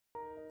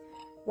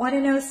Want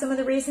to know some of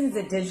the reasons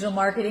that digital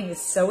marketing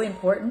is so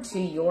important to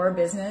your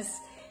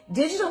business?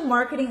 Digital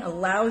marketing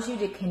allows you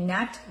to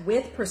connect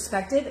with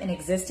prospective and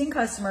existing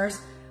customers,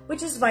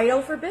 which is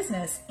vital for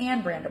business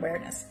and brand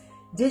awareness.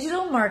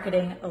 Digital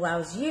marketing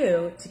allows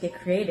you to get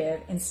creative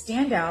and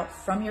stand out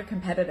from your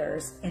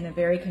competitors in a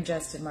very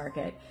congested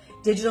market.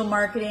 Digital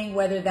marketing,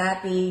 whether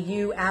that be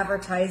you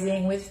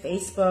advertising with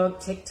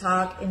Facebook,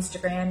 TikTok,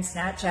 Instagram,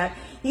 Snapchat,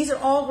 these are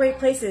all great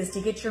places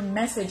to get your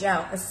message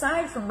out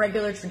aside from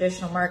regular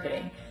traditional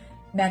marketing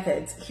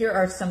methods. Here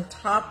are some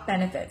top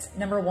benefits.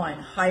 Number 1,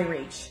 high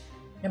reach.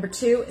 Number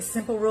 2, a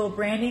simple rule of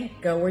branding,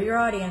 go where your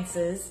audience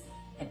is,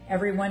 and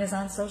everyone is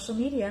on social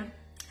media.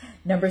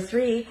 Number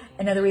 3,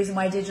 another reason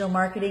why digital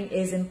marketing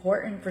is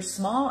important for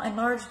small and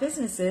large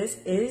businesses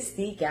is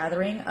the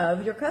gathering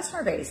of your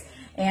customer base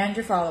and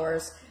your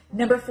followers.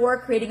 Number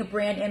 4, creating a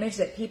brand image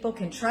that people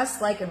can trust,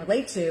 like, and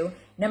relate to.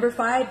 Number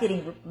 5,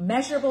 getting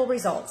measurable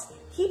results.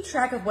 Keep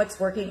track of what's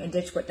working and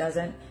ditch what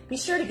doesn't. Be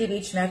sure to give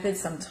each method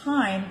some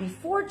time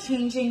before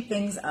changing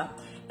things up.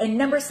 And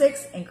number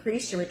 6,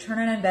 increase your return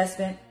on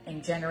investment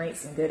and generate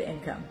some good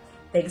income.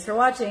 Thanks for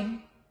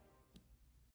watching.